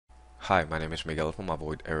Hi, my name is Miguel from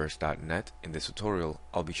avoiderrors.net. In this tutorial,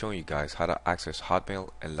 I'll be showing you guys how to access Hotmail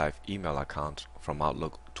and live email accounts from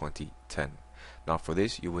Outlook 2010. Now for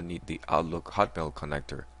this, you will need the Outlook Hotmail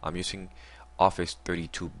connector. I'm using Office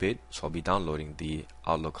 32-bit, so I'll be downloading the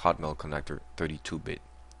Outlook Hotmail connector 32-bit.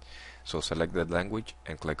 So select the language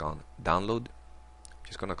and click on Download.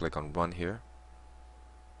 Just gonna click on Run here.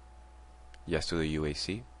 Yes to the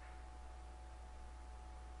UAC.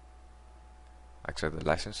 Accept the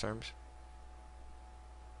license terms.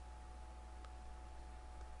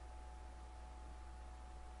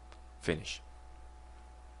 Finish.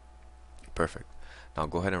 Perfect. Now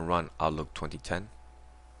go ahead and run Outlook 2010.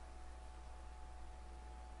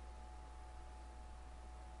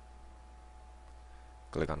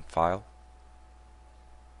 Click on File,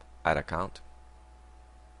 Add Account.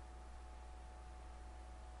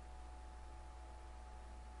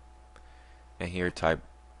 And here type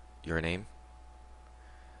your name,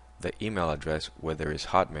 the email address, whether it's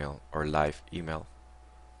Hotmail or live email,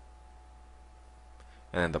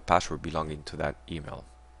 and then the password belonging to that email.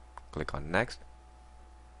 Click on Next,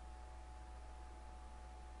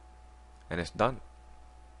 and it's done.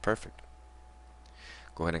 Perfect.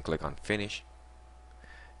 Go ahead and click on Finish.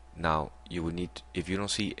 Now you will need, if you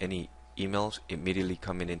don't see any emails immediately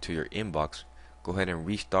coming into your inbox, go ahead and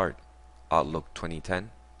restart Outlook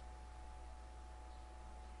 2010.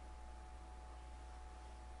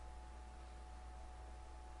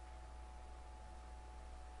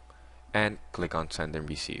 And click on Send and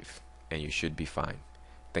Receive, and you should be fine.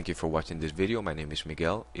 Thank you for watching this video. My name is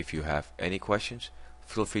Miguel. If you have any questions,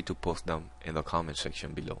 feel free to post them in the comment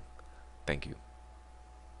section below. Thank you.